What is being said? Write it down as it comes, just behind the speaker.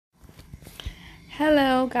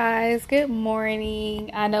Hello, guys. Good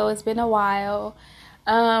morning. I know it's been a while.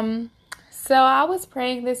 Um, so I was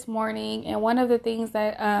praying this morning, and one of the things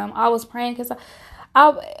that I was praying because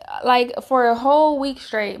I like for a whole week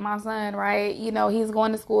straight, my son, right? He's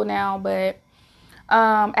going to school now, but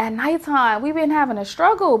at nighttime we've been having a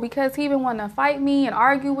struggle because he been wanting to fight me and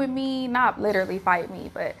argue with me, not literally fight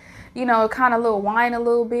me, but kind of little whine a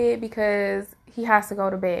little bit because he has to go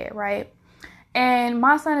to bed, right? And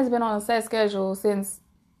my son has been on a set schedule since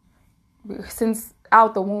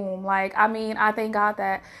out the womb. Like, I mean, I thank God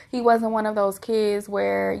that he wasn't one of those kids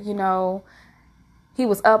where, he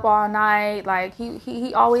was up all night. Like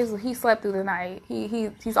he always he slept through the night.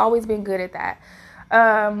 He's always been good at that.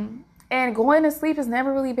 And going to sleep has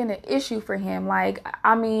never really been an issue for him. Like,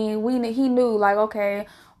 I mean, he knew, like, okay,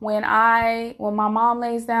 when my mom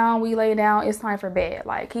lays down, we lay down, it's time for bed.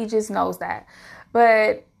 Like, he just knows that.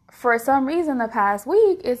 But for some reason the past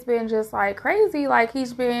week it's been just like crazy. Like,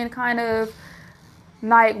 he's been kind of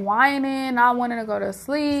like whining, not wanting to go to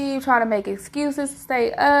sleep, trying to make excuses to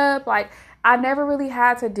stay up. Like, I never really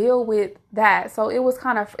had to deal with that. So it was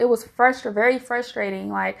very frustrating.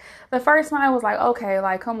 Like, the first night was like, okay,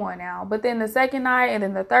 like, come on now. But then the second night and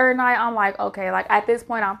then the third night, I'm like, okay, like, at this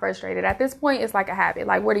point I'm frustrated. At this point it's like a habit.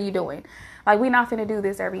 Like, what are you doing? Like, we're not gonna do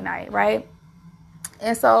this every night, right?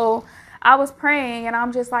 And so I was praying and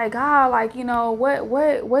I'm just like, God, like,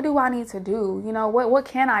 what do I need to do? What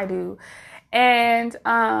can I do? And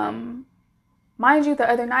mind you, the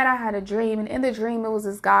other night I had a dream, and in the dream it was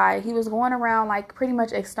this guy. He was going around like pretty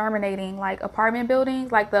much exterminating like apartment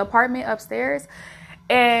buildings, like the apartment upstairs.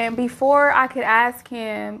 And before I could ask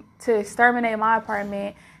him to exterminate my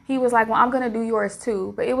apartment, he was like, well, I'm gonna do yours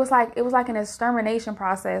too. But it was like an extermination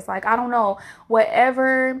process. Like, I don't know,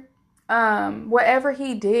 whatever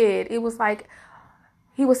he did, it was like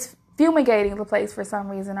he was fumigating the place for some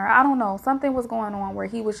reason, or I don't know, something was going on where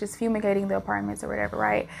he was just fumigating the apartments or whatever,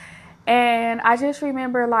 right? And I just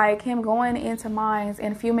remember like him going into mines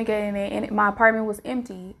and fumigating it, and my apartment was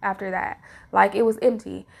empty after that. Like, it was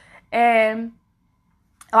empty. And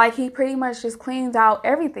like, he pretty much just cleaned out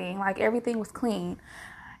everything. Like, everything was clean.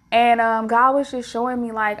 And God was just showing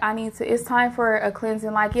me, like, it's time for a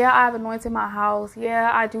cleansing. Like, yeah, I've anointed my house.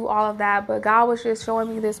 Yeah, I do all of that. But God was just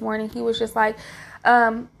showing me this morning. He was just like,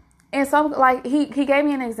 and some, like, he gave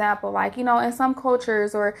me an example, like, in some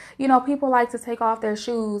cultures, or, people like to take off their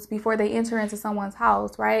shoes before they enter into someone's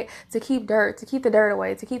house, right? To keep the dirt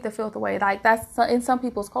away, to keep the filth away. Like, that's in some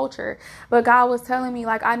people's culture. But God was telling me,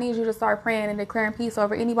 like, I need you to start praying and declaring peace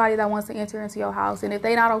over anybody that wants to enter into your house. And if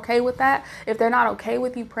they're not okay with that, if they're not okay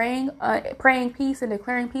with you praying peace and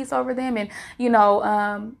declaring peace over them, and,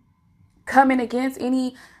 coming against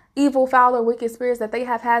any evil, foul, or wicked spirits that they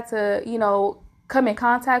have had to, come in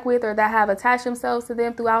contact with, or that have attached themselves to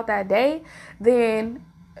them throughout that day, then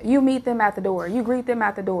you meet them at the door. You greet them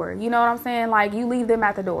at the door. You know what I'm saying? Like, you leave them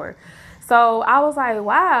at the door. So I was like,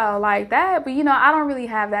 wow, like that. But, I don't really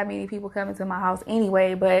have that many people coming to my house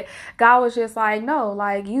anyway. But God was just like, no,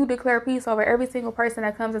 like, you declare peace over every single person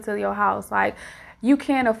that comes into your house. Like, you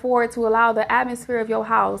can't afford to allow the atmosphere of your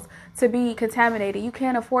house to be contaminated. You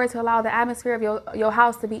can't afford to allow the atmosphere of your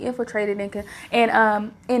house to be infiltrated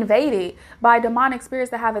and invaded by demonic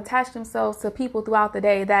spirits that have attached themselves to people throughout the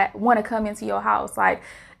day that want to come into your house. Like,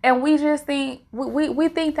 and we just think, we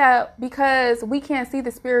think that because we can't see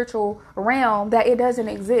the spiritual realm that it doesn't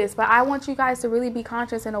exist. But I want you guys to really be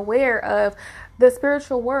conscious and aware of the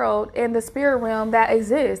spiritual world and the spirit realm that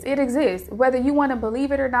exists. It exists. Whether you want to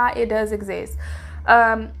believe it or not, it does exist.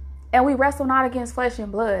 And we wrestle not against flesh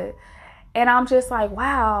and blood. And I'm just like,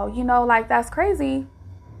 wow, like, that's crazy.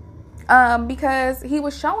 Because he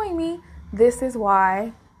was showing me this is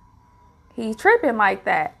why he's tripping like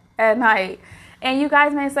that at night. And you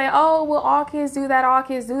guys may say, oh, well, all kids do that. All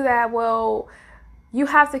kids do that. Well, you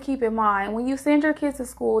have to keep in mind, when you send your kids to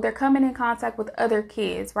school, they're coming in contact with other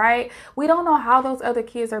kids, right? We don't know how those other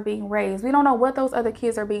kids are being raised. We don't know what those other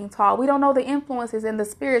kids are being taught. We don't know the influences and the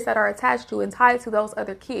spirits that are attached to and tied to those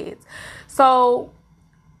other kids. So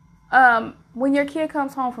when your kid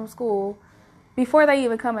comes home from school, before they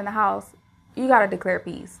even come in the house, you got to declare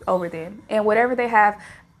peace over them. And whatever they have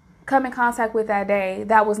come in contact with that day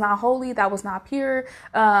that was not holy, that was not pure,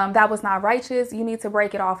 that was not righteous, you need to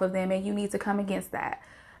break it off of them, and you need to come against that.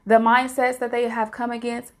 The mindsets that they have come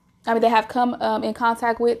against, they have come in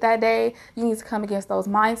contact with that day, you need to come against those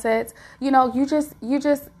mindsets. You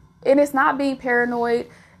just, and it's not being paranoid.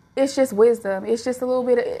 It's just wisdom. It's just a little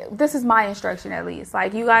bit this is my instruction, at least.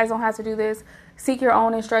 Like, you guys don't have to do this. Seek your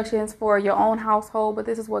own instructions for your own household, but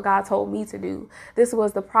this is what God told me to do. This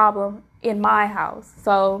was the problem in my house.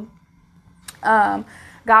 So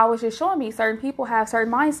God was just showing me certain people have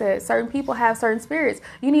certain mindsets, certain people have certain spirits.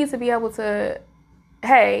 You need to be able to,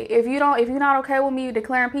 hey, if you're not okay with me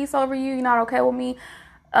declaring peace over you, you're not okay with me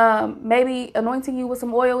maybe anointing you with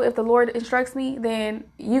some oil if the Lord instructs me, then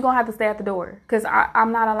you're gonna have to stay at the door, because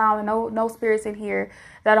I'm not allowing no spirits in here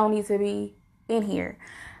that don't need to be in here.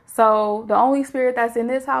 So the only spirit that's in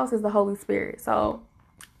this house is the Holy Spirit. So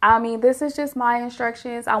I mean, this is just my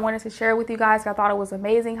instructions. I wanted to share with you guys. I thought it was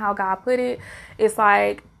amazing how God put it. It's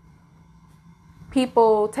like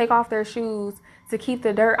people take off their shoes to keep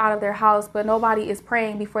the dirt out of their house, but nobody is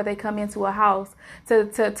praying before they come into a house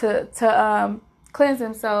to cleanse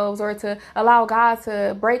themselves, or to allow God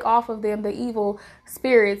to break off of them the evil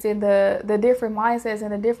spirits and the different mindsets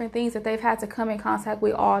and the different things that they've had to come in contact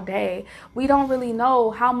with all day. We don't really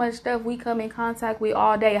know how much stuff we come in contact with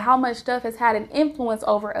all day, how much stuff has had an influence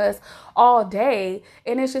over us all day.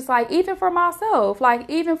 And it's just like, even for myself,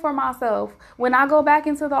 when I go back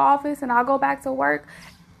into the office and I go back to work,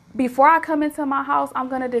 before I come into my house, I'm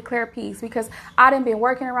going to declare peace, because I done been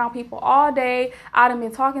working around people all day. I done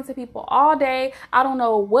been talking to people all day. I don't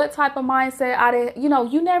know what type of mindset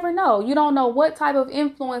you never know. You don't know what type of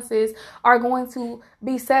influences are going to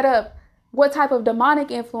be set up. What type of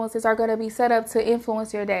demonic influences are going to be set up to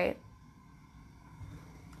influence your day.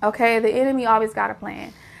 Okay. The enemy always got a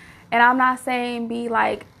plan. And I'm not saying be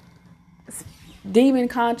like demon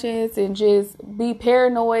conscious and just be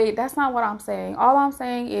paranoid. That's not what I'm saying. All I'm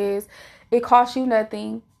saying is it costs you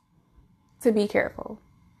nothing to be careful.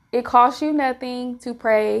 It costs you nothing to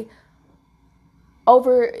pray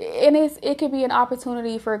over, and it could be an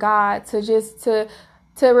opportunity for God to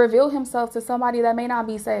reveal himself to somebody that may not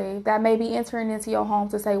be saved, that may be entering into your home,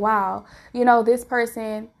 to say, wow, this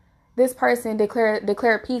person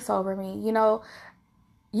declared peace over me.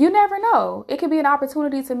 You never know. It could be an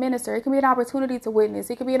opportunity to minister. It could be an opportunity to witness.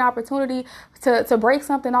 It could be an opportunity to break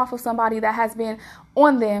something off of somebody that has been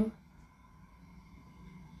on them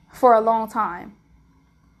for a long time.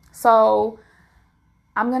 So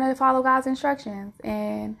I'm going to follow God's instructions.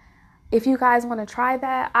 And if you guys want to try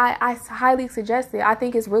that, I highly suggest it. I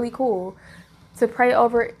think it's really cool to pray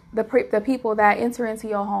over the people that enter into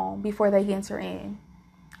your home before they enter in.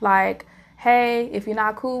 Like, hey, if you're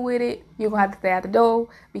not cool with it, you're going to have to stay at the door,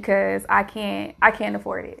 because I can't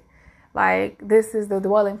afford it. Like, this is the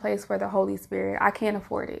dwelling place for the Holy Spirit. I can't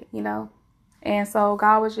afford it, And so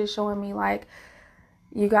God was just showing me, like,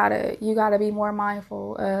 you gotta be more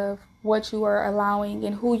mindful of what you are allowing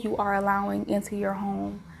and who you are allowing into your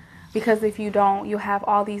home. Because if you don't, you'll have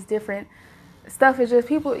all these different stuff. Is just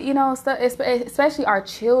people, stuff, especially our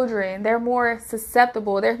children. They're more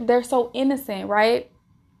susceptible. They're so innocent, right?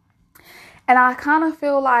 And I kind of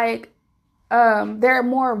feel like they're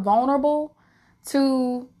more vulnerable.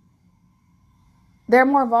 So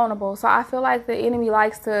I feel like the enemy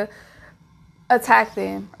likes to attack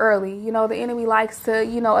them early. The enemy likes to,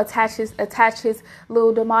 attach his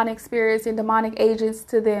little demonic spirits and demonic agents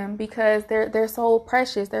to them, because they're so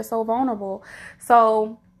precious. They're so vulnerable.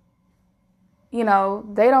 So, they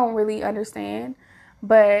don't really understand.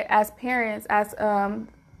 But as parents,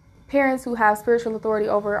 parents who have spiritual authority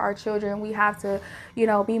over our children, we have to,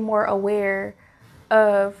 be more aware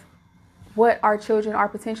of what our children are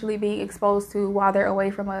potentially being exposed to while they're away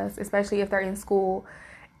from us, especially if they're in school,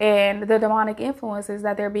 and the demonic influences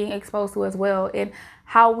that they're being exposed to as well, and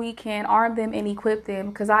how we can arm them and equip them.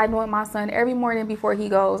 Because I anoint my son every morning before he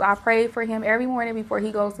goes. I pray for him every morning before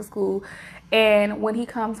he goes to school. And when he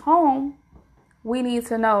comes home, we need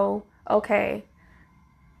to know, okay,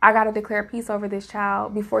 I got to declare peace over this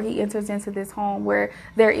child before he enters into this home where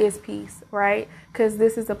there is peace, right? Because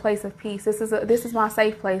this is a place of peace. This is my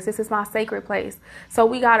safe place. This is my sacred place. So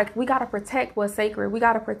we gotta protect what's sacred. We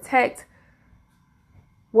gotta protect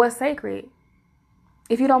what's sacred.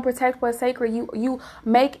 If you don't protect what's sacred, you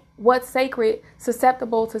make what's sacred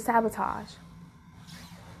susceptible to sabotage.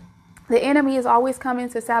 The enemy is always coming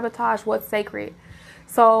to sabotage what's sacred.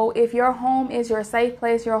 So if your home is your safe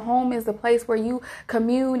place, your home is the place where you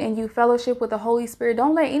commune and you fellowship with the Holy Spirit,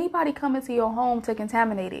 don't let anybody come into your home to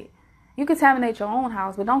contaminate it. You contaminate your own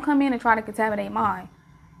house, but don't come in and try to contaminate mine.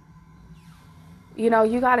 You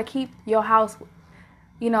got to keep your house,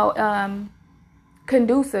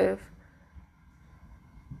 conducive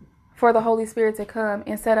for the Holy Spirit to come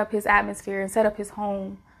and set up his atmosphere and set up his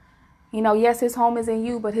home. Yes, his home is in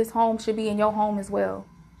you, but his home should be in your home as well.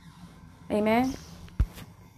 Amen.